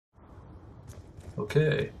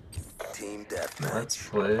Okay, Team let's deathmatch.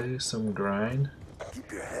 play some grind.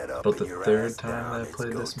 Keep your head up About and the your third ass time that down. I've It's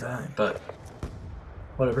played go this map, time. but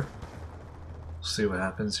whatever. See what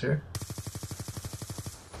happens here.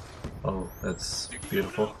 Oh, that's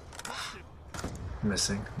beautiful.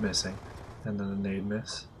 Missing, missing. And then a nade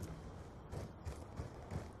miss.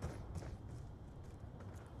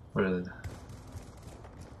 Where did...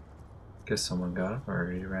 Guess someone got him,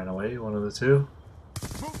 or he ran away, one of the two.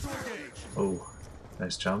 Oh,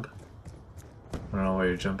 nice jump. I don't know where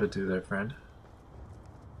you're jumping to there, friend.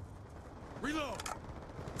 Reload.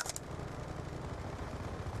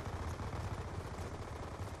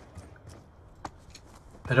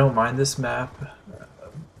 I don't mind this map.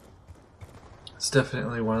 It's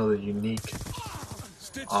definitely one of the unique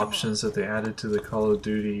options that they added to the Call of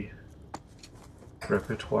Duty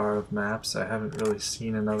repertoire of maps. I haven't really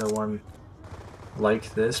seen another one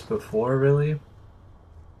like this before, really.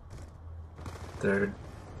 There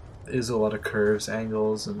is a lot of curves,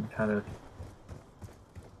 angles, and kind of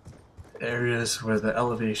areas where the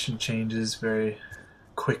elevation changes very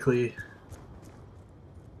quickly.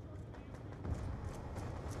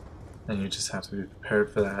 And you just have to be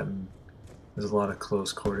prepared for that, and there's a lot of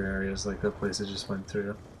close quarter areas like that place I just went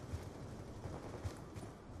through.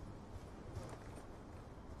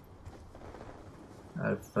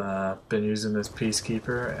 I've been using this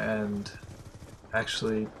Peacekeeper and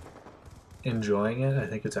actually enjoying it. I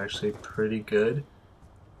think it's actually pretty good.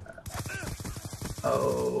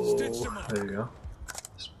 Oh, there you go.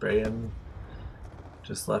 Spraying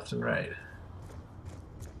just left and right.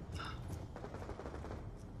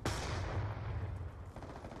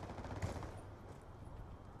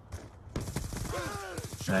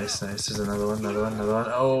 Nice, nice. There's another one, another one, another one.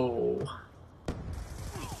 Oh!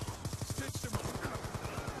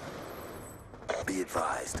 Be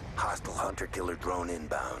advised. Hostile hunter-killer drone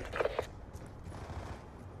inbound.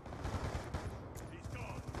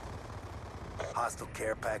 Hostile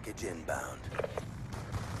care package inbound.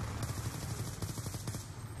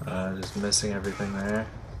 Just missing everything there.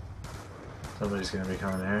 Somebody's gonna be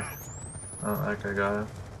coming here. Oh, that guy got him.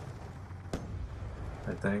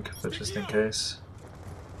 I think, but just in case.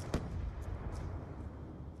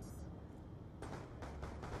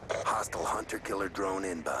 Hostile hunter-killer drone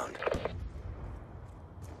inbound.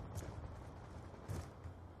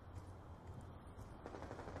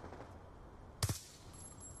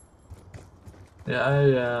 Yeah,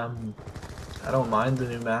 I don't mind the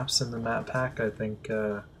new maps in the map pack. I think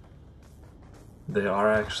they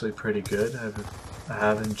are actually pretty good. I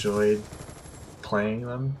have enjoyed playing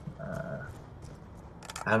them.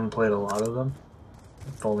 I haven't played a lot of them.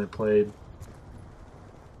 I've only played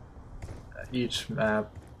each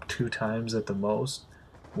map 2 times at the most.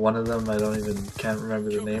 One of them I can't remember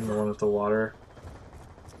the name, the one with the water.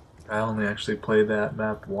 I only actually played that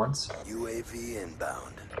map once. UAV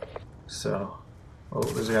inbound. So, oh,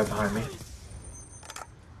 there's a guy behind me.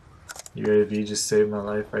 UAV just saved my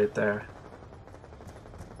life right there.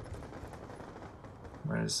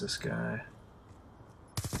 Where is this guy?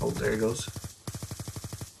 Oh, there he goes.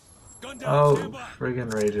 Oh,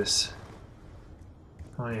 friggin' rageous.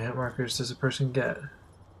 How many hit markers does a person get?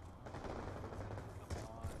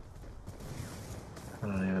 I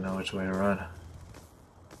don't even know which way to run.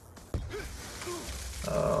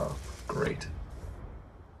 Oh, great.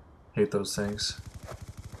 Hate those things.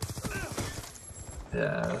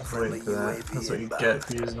 Yeah, I was waiting for that. That's what you get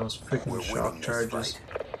for using those freaking shock charges.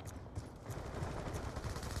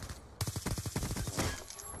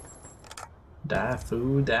 Die,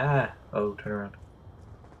 fool, die. Oh, turn around.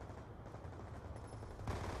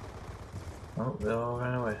 Oh, they all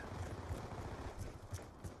ran away.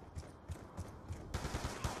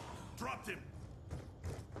 Dropped him.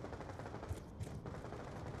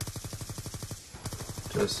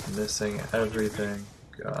 Just missing everything.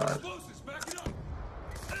 God.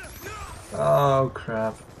 Oh,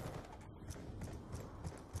 crap.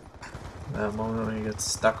 That moment when you get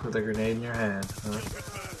stuck with a grenade in your hand. Huh?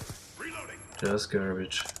 Just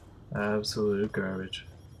garbage. Absolute garbage.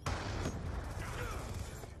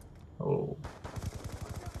 Oh.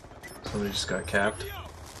 Somebody just got capped.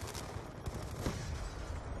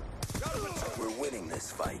 We're winning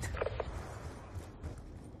this fight.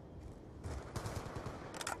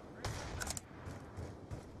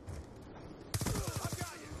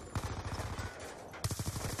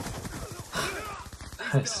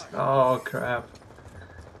 Nice. Oh, crap.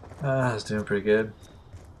 I was doing pretty good.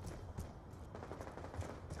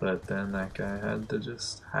 But then that guy had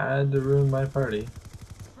to ruin my party.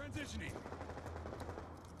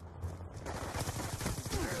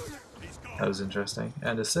 That was interesting.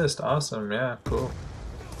 And assist, awesome, yeah, cool.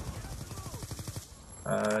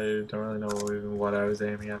 I don't really know even what I was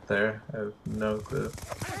aiming at there. I have no clue.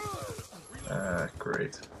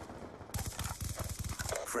 Great.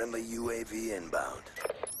 Friendly UAV inbound.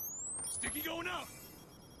 Sticky going up.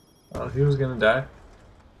 Well, he was gonna die.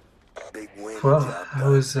 Big win, Well, job that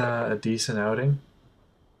done. was a decent outing.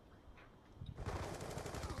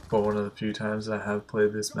 But one of the few times I have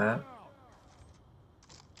played this map.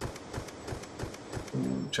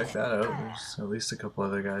 Ooh, check that out. There's at least a couple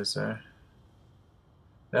other guys there.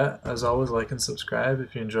 Yeah, as always, like and subscribe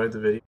if you enjoyed the video.